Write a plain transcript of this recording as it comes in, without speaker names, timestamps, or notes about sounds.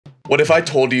What if I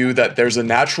told you that there's a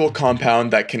natural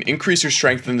compound that can increase your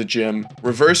strength in the gym,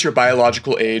 reverse your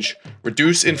biological age,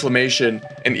 reduce inflammation,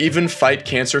 and even fight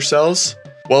cancer cells?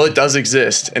 Well, it does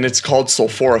exist, and it's called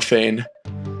sulforaphane.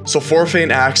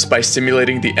 Sulforaphane acts by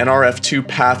stimulating the NRF2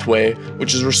 pathway,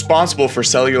 which is responsible for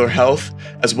cellular health,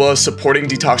 as well as supporting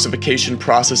detoxification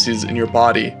processes in your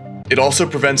body. It also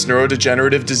prevents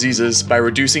neurodegenerative diseases by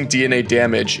reducing DNA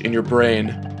damage in your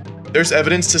brain. There's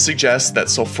evidence to suggest that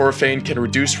sulforaphane can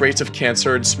reduce rates of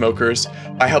cancer in smokers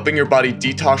by helping your body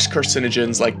detox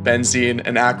carcinogens like benzene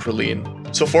and acrolein.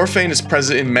 Sulforaphane is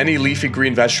present in many leafy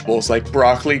green vegetables like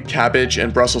broccoli, cabbage,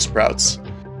 and Brussels sprouts.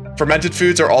 Fermented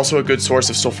foods are also a good source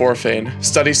of sulforaphane.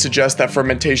 Studies suggest that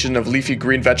fermentation of leafy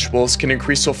green vegetables can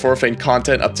increase sulforaphane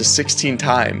content up to 16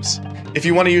 times. If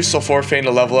you want to use sulforaphane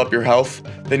to level up your health,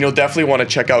 then you'll definitely want to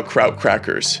check out kraut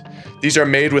crackers. These are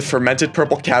made with fermented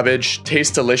purple cabbage,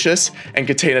 taste delicious, and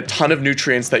contain a ton of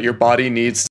nutrients that your body needs